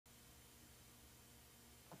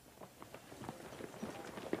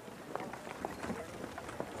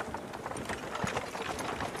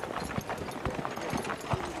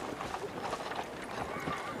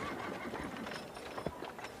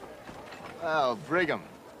Well, Brigham,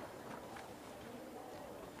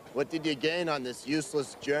 what did you gain on this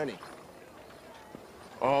useless journey?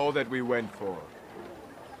 All that we went for.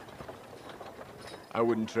 I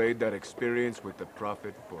wouldn't trade that experience with the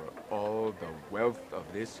Prophet for all the wealth of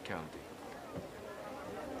this county.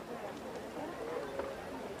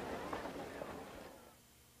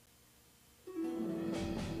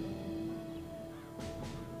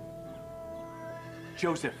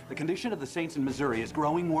 Joseph, the condition of the Saints in Missouri is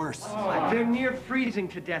growing worse. Oh, they're near freezing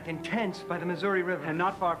to death in tents by the Missouri River. And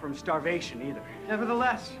not far from starvation either.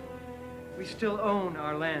 Nevertheless, we still own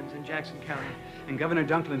our lands in Jackson County. And Governor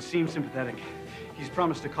Dunklin seems sympathetic. He's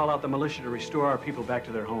promised to call out the militia to restore our people back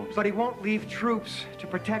to their homes. But he won't leave troops to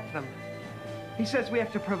protect them. He says we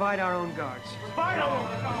have to provide our own guards.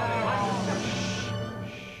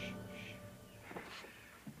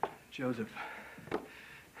 Joseph,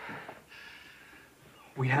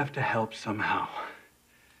 we have to help somehow.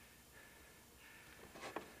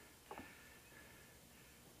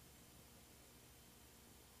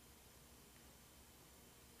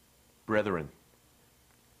 Brethren,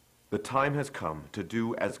 the time has come to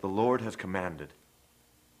do as the Lord has commanded.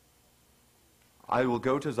 I will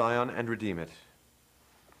go to Zion and redeem it.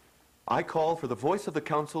 I call for the voice of the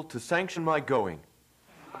council to sanction my going.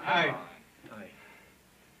 Aye.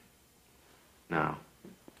 Now,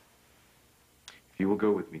 if you will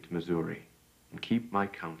go with me to Missouri and keep my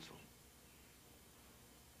counsel,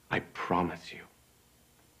 I promise you,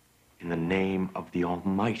 in the name of the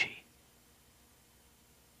Almighty,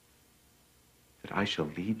 that I shall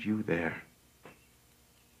lead you there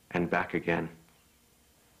and back again,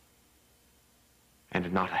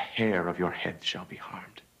 and not a hair of your head shall be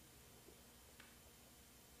harmed.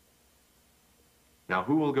 Now,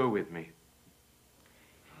 who will go with me?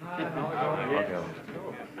 I'll go.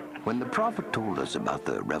 When the prophet told us about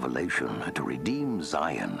the revelation to redeem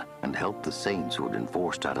Zion and help the saints who had been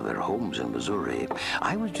forced out of their homes in Missouri,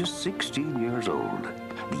 I was just 16 years old,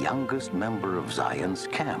 the youngest member of Zion's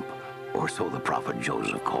camp, or so the prophet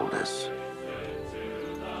Joseph called us.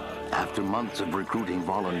 After months of recruiting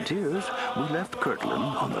volunteers, we left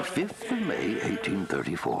Kirtland on the 5th of May,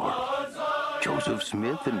 1834. Joseph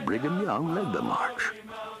Smith and Brigham Young led the march.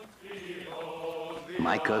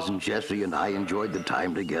 My cousin Jesse and I enjoyed the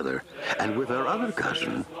time together, and with our other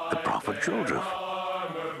cousin, the prophet Joseph.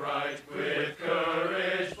 With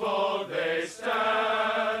courage bold they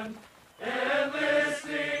stand,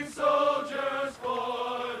 enlisting soldiers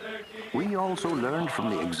for their king. We also learned from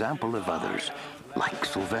the example of others, like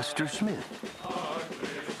Sylvester Smith,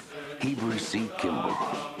 Heber C. Kimball,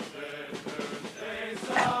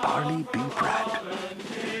 and Barley B. Pratt.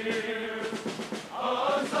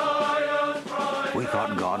 We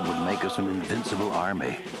thought God would make us an invincible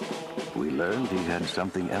army. We learned he had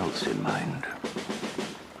something else in mind.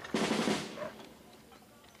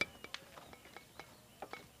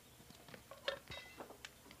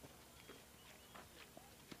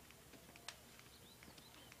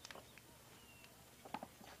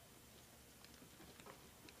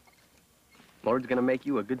 Lord's gonna make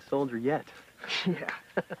you a good soldier yet. Yeah.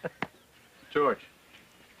 George.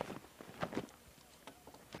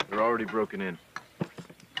 They're already broken in.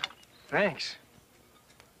 Thanks.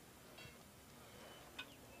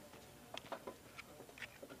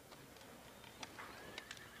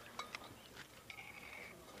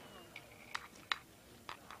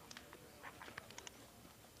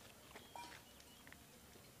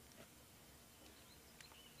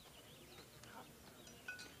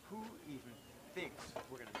 Who even thinks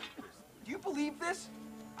we're gonna make this? Do you believe this?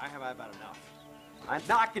 I have about enough. I'm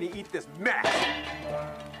not gonna eat this mess!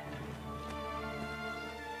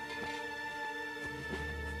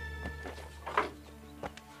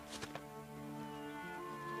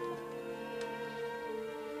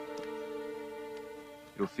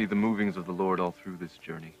 You'll see the movings of the Lord all through this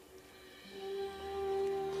journey.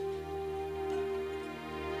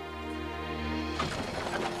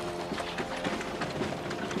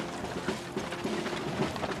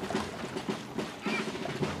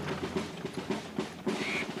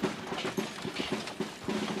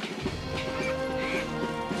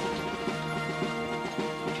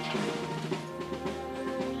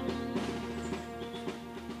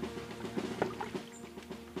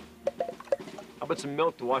 How about some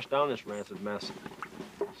milk to wash down this rancid mess?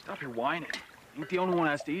 Stop your whining. You ain't the only one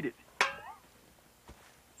who has to eat it.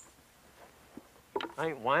 I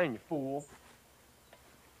ain't whining, you fool.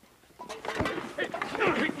 Let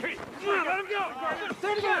him go!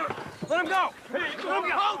 Let him go! Let him go!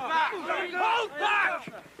 Hold back! Hold back!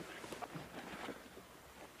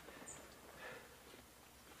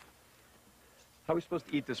 How are we supposed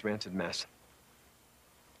to eat this rancid mess?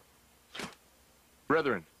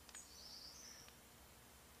 Brethren,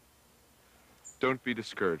 don't be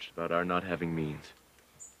discouraged about our not having means.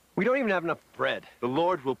 We don't even have enough bread. The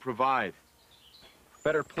Lord will provide.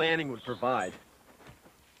 Better planning would provide.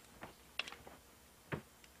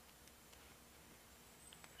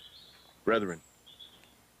 Brethren,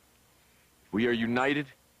 if we are united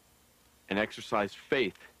and exercise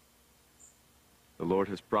faith, the Lord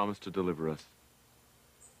has promised to deliver us.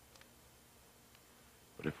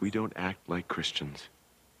 But if we don't act like Christians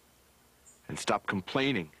and stop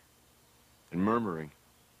complaining and murmuring,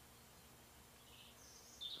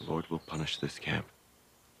 the Lord will punish this camp.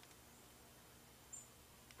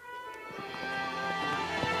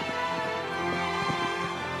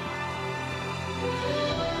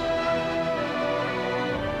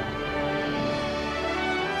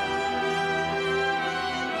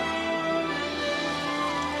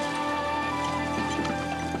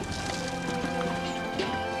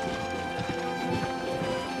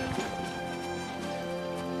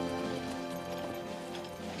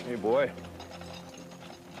 Hey, boy.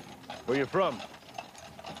 Where you from?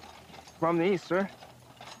 From the east, sir.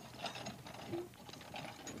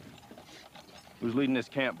 Who's leading this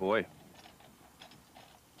camp, boy?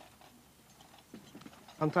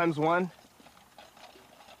 Sometimes one.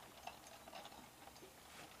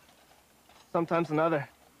 Sometimes another.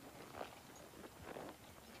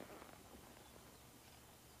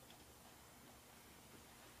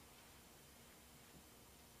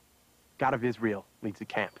 God of Israel leads the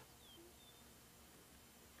camp.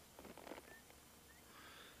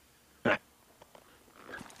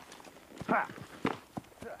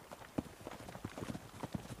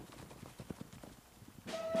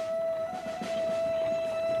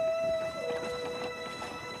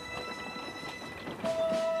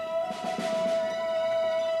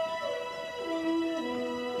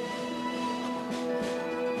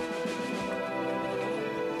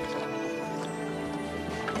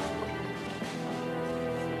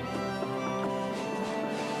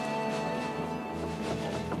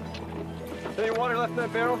 Any water left in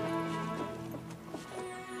that barrel?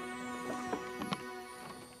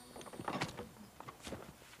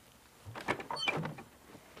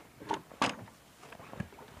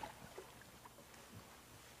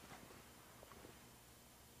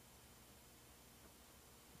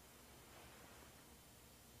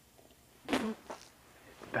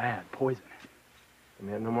 Bad poison. And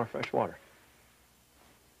we have no more fresh water.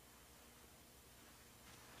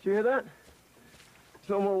 Did you hear that? There's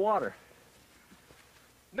no more water.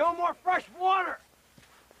 No more fresh water!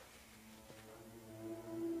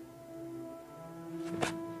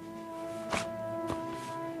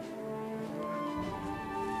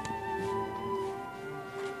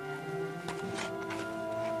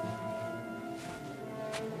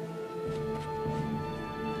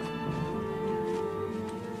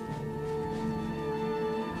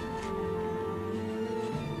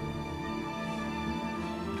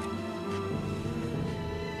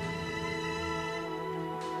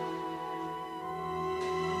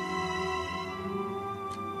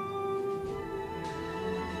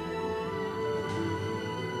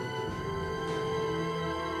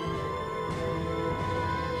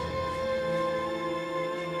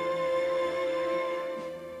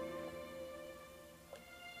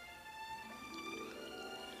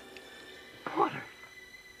 Water!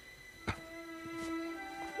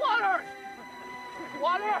 Water!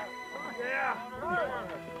 Water! Yeah!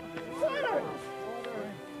 Water!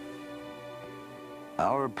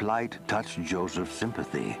 Our plight touched Joseph's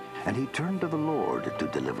sympathy, and he turned to the Lord to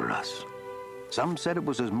deliver us. Some said it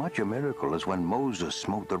was as much a miracle as when Moses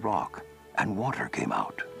smote the rock and water came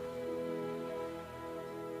out.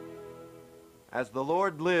 As the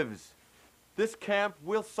Lord lives, this camp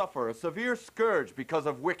will suffer a severe scourge because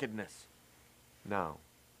of wickedness. Now,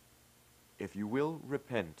 if you will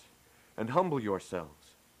repent and humble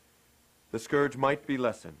yourselves, the scourge might be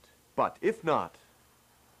lessened. But if not,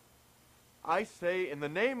 I say in the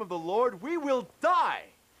name of the Lord, we will die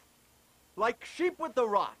like sheep with the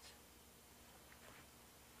rot.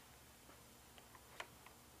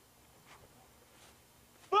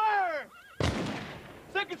 Fire!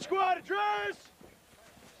 Second squad address!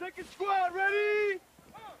 Second squad ready!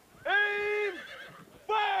 Aim!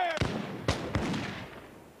 Fire!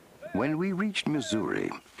 When we reached Missouri,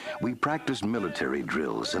 we practiced military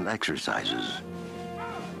drills and exercises.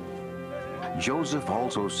 Joseph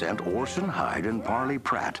also sent Orson Hyde and Parley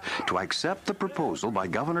Pratt to accept the proposal by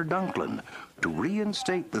Governor Dunklin to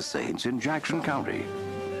reinstate the Saints in Jackson County.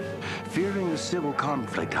 Fearing a civil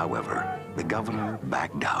conflict, however, the governor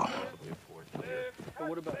backed down.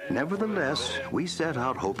 Nevertheless, we set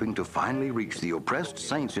out hoping to finally reach the oppressed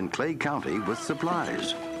saints in Clay County with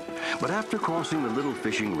supplies. But after crossing the Little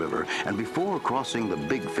Fishing River and before crossing the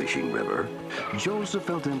Big Fishing River, Joseph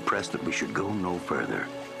felt impressed that we should go no further.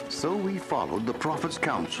 So we followed the prophet's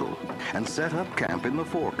counsel and set up camp in the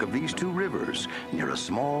fork of these two rivers near a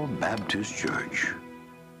small Baptist church.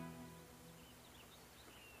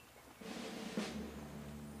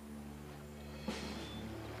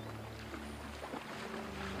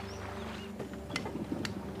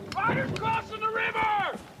 Riders crossing the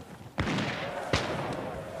river!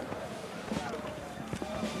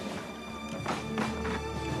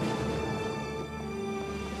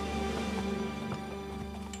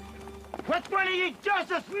 Which one of you,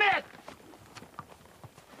 Joseph Smith?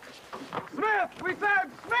 Smith! We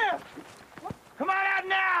found Smith! Come on out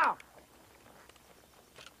now!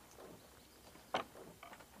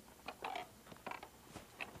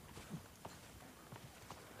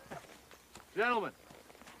 Gentlemen,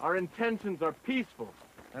 our intentions are peaceful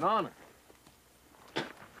and honest.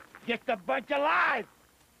 Just a bunch of lies!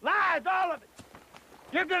 Lies, all of it!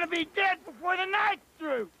 You're gonna be dead before the night's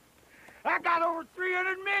through! I got over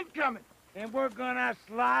 300 men coming, and we're gonna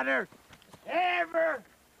slaughter every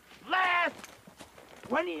last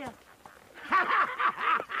one of you.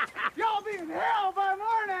 Y'all be in hell by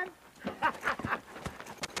morning!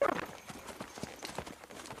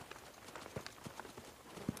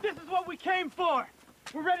 This is what we came for.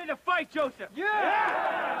 We're ready to fight, Joseph.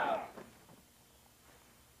 Yeah!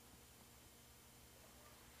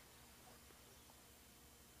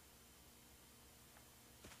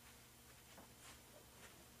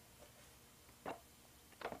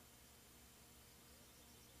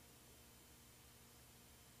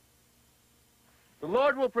 The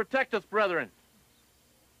Lord will protect us, brethren.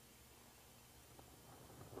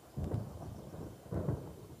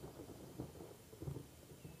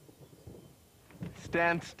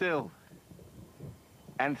 Stand still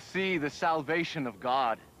and see the salvation of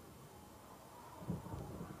God.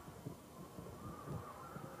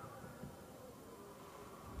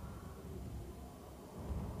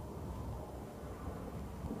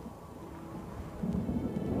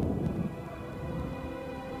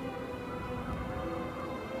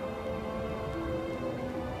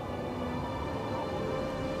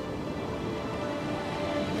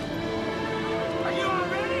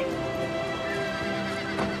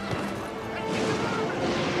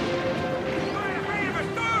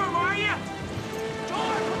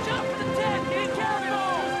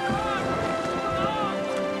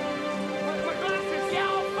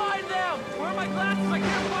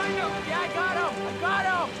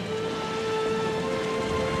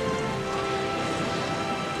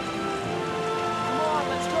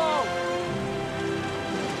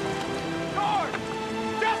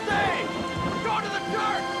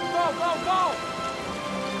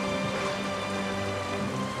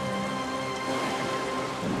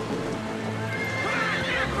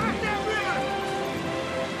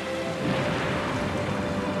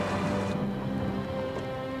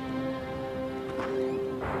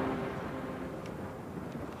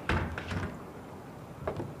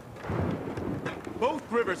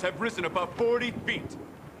 Both rivers have risen above 40 feet.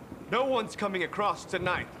 No one's coming across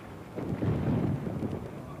tonight.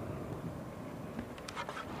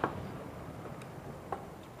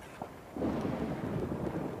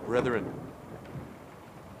 Brethren,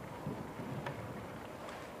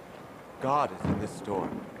 God is in this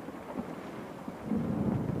storm.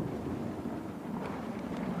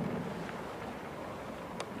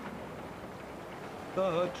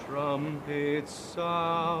 The trumpets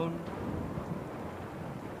sound,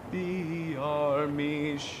 the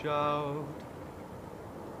armies shout.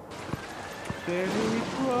 They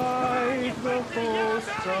cry the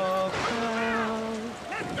hosts of hell.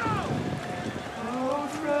 Let's go! How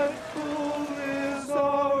dreadful is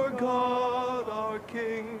our God, our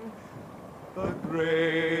King, the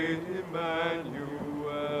great Emmanuel.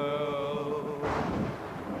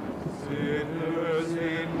 Sinners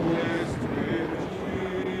enlist in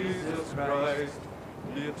Jesus Christ,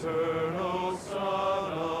 the eternal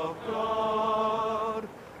Son of God,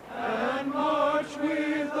 and march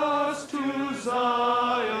with us to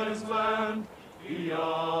Zion's land,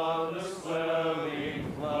 beyond the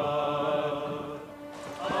swelling flood.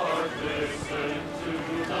 Hark, listen to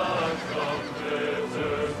the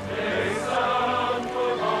trumpeters, they sound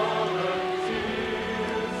for volunteers.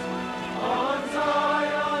 On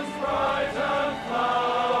Zion's bright and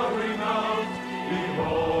flowery mount,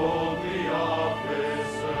 behold the officers.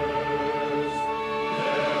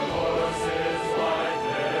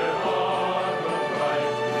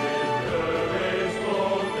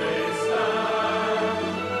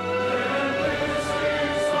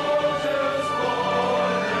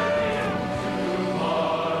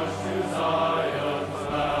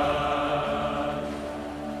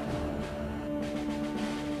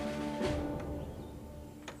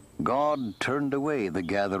 God turned away the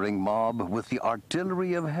gathering mob with the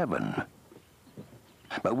artillery of heaven.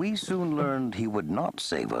 But we soon learned he would not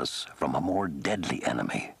save us from a more deadly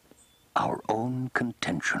enemy, our own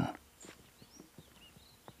contention.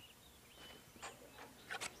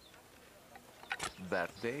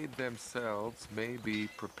 That they themselves may be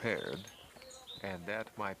prepared, and that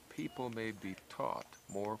my people may be taught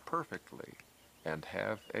more perfectly, and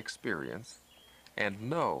have experience, and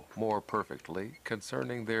know more perfectly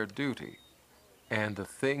concerning their duty, and the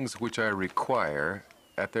things which I require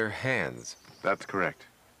at their hands. That's correct.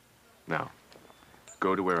 Now,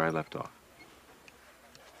 go to where I left off.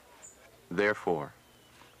 Therefore,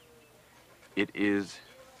 it is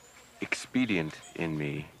expedient in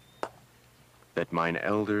me that mine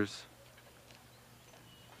elders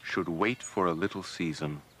should wait for a little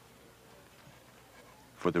season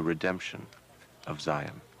for the redemption of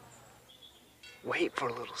Zion. Wait for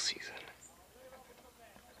a little season.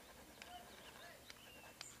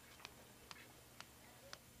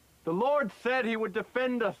 The Lord said he would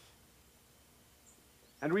defend us.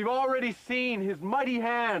 And we've already seen his mighty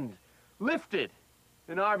hand lifted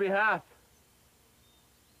in our behalf.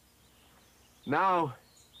 Now,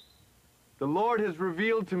 the Lord has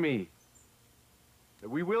revealed to me that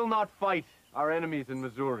we will not fight our enemies in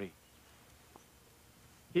Missouri.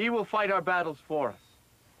 He will fight our battles for us.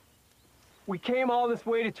 We came all this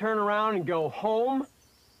way to turn around and go home?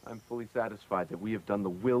 I'm fully satisfied that we have done the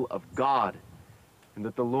will of God and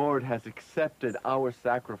that the Lord has accepted our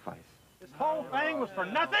sacrifice. This whole thing was for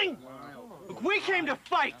nothing? Look, we came to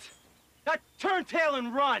fight, not turn tail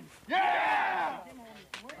and run. Yeah!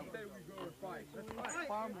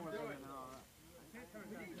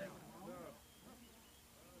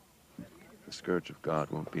 The scourge of God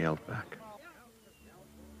won't be held back.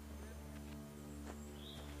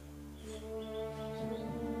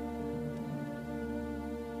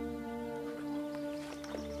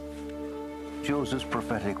 Joseph's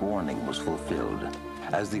prophetic warning was fulfilled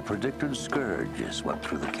as the predicted scourge swept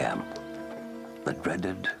through the camp, the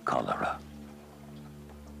dreaded cholera.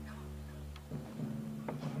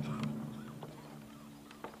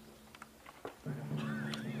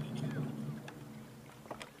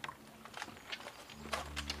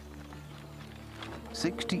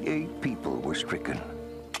 "68 people were stricken,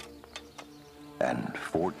 and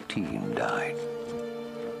 14 died.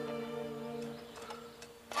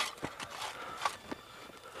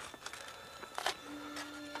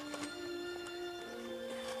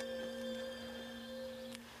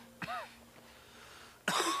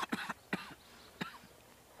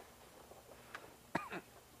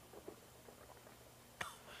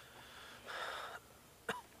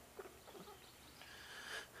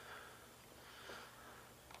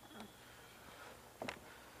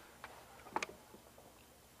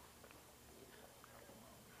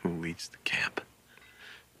 Who leads the camp?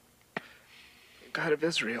 God of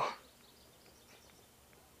Israel.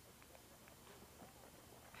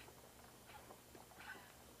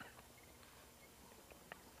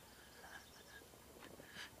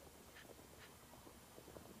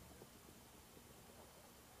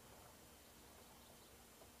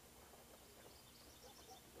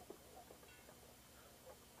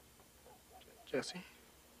 Jesse?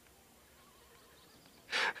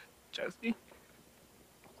 Jesse?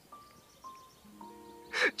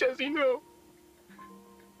 Jesse, no!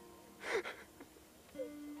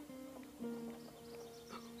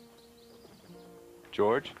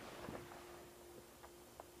 George?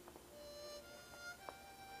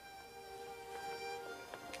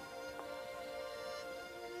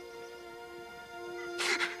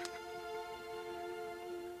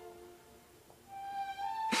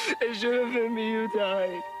 It should have been me who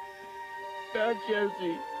died, not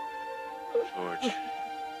Jesse. George.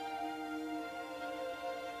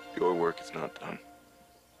 Your work is not done.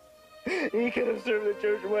 He could have served the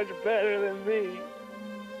church much better than me.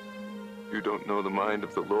 You don't know the mind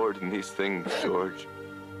of the Lord in these things, George.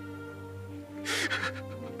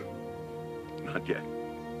 Not yet.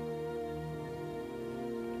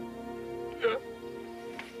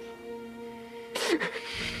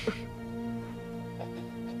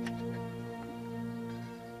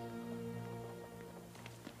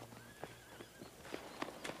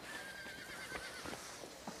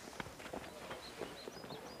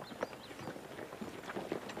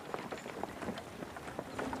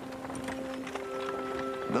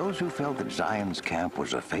 Those who felt that Zion's camp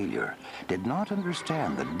was a failure did not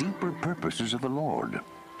understand the deeper purposes of the Lord.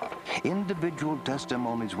 Individual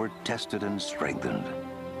testimonies were tested and strengthened,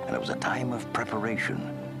 and it was a time of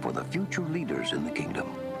preparation for the future leaders in the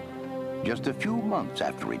kingdom. Just a few months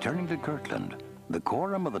after returning to Kirtland, the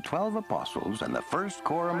Quorum of the 12 Apostles and the First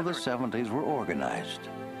Quorum of the 70s were organized.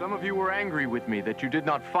 Some of you were angry with me that you did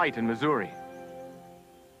not fight in Missouri.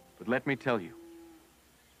 But let me tell you,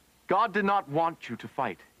 God did not want you to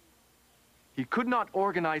fight. He could not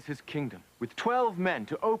organize his kingdom with 12 men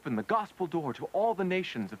to open the gospel door to all the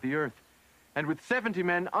nations of the earth, and with 70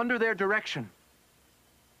 men under their direction,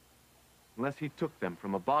 unless he took them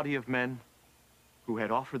from a body of men who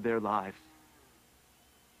had offered their lives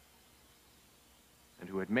and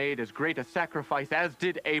who had made as great a sacrifice as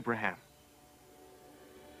did Abraham.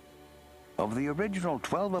 Of the original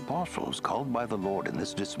 12 apostles called by the Lord in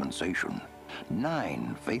this dispensation,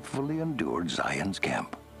 9 faithfully endured Zion's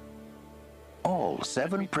camp. All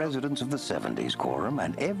 7 presidents of the 70s Quorum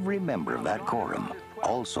and every member of that quorum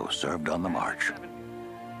also served on the march.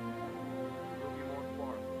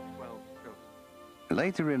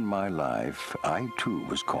 Later in my life, I too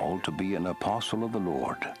was called to be an apostle of the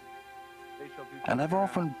Lord. And I've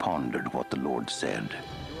often pondered what the Lord said.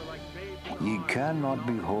 Ye cannot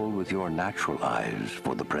behold with your natural eyes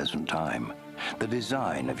for the present time the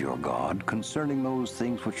design of your God concerning those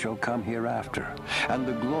things which shall come hereafter, and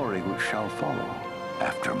the glory which shall follow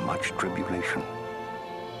after much tribulation.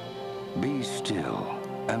 Be still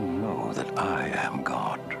and know that I am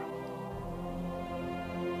God.